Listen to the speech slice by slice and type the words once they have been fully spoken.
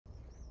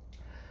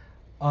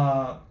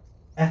Uh,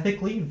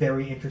 ethically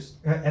very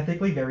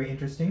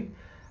interesting.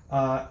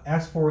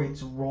 As for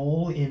its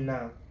role in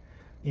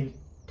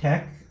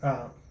tech,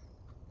 I'm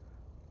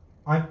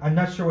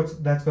not sure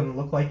what that's going to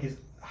look like. Is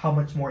how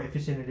much more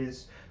efficient it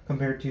is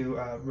compared to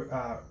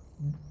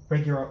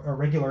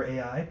regular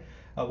AI.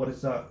 What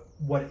is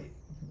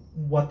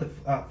what the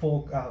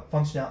full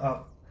function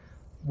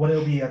what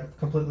it'll be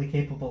completely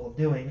capable of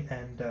doing,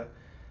 and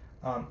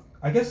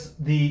I guess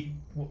the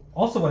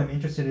also what I'm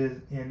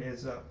interested in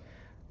is uh,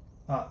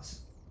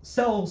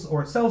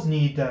 cells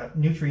need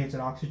nutrients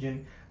and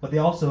oxygen, but they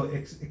also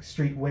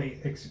excrete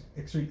waste.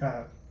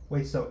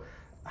 So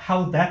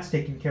how that's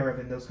taken care of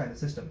in those kind of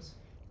systems.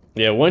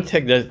 Yeah, one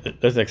tech that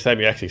doesn't excite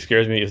me, actually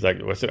scares me, is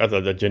like what's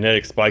the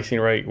genetic splicing,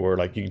 right? Where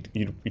like you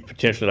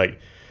potentially like,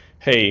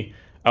 hey,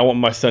 I want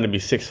my son to be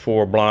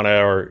 6'4", blonde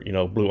hair,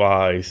 blue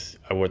eyes,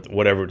 with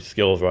whatever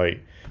skills,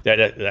 right? That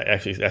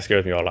actually that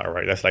scares me a lot,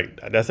 right?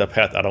 That's a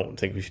path I don't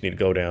think we should need to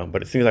go down,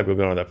 but it seems like we're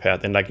going on that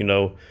path. And like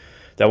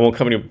that one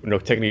company,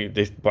 technically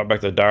they brought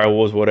back the dire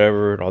wolves,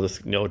 whatever, and all this.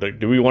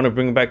 Do we want to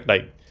bring back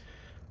like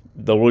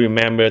the woolly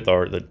mammoth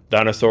or the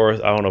dinosaurs?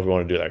 I don't know if we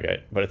want to do that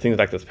yet, but it seems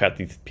like this path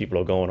these people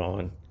are going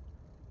on.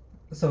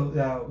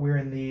 So we're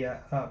in the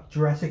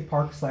Jurassic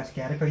Park /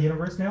 Gattaca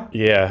universe now.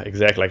 Yeah,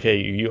 exactly. Like, hey,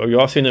 you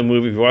all seen the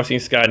movie? You've all seen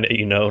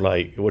Skynet,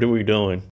 like, what are we doing?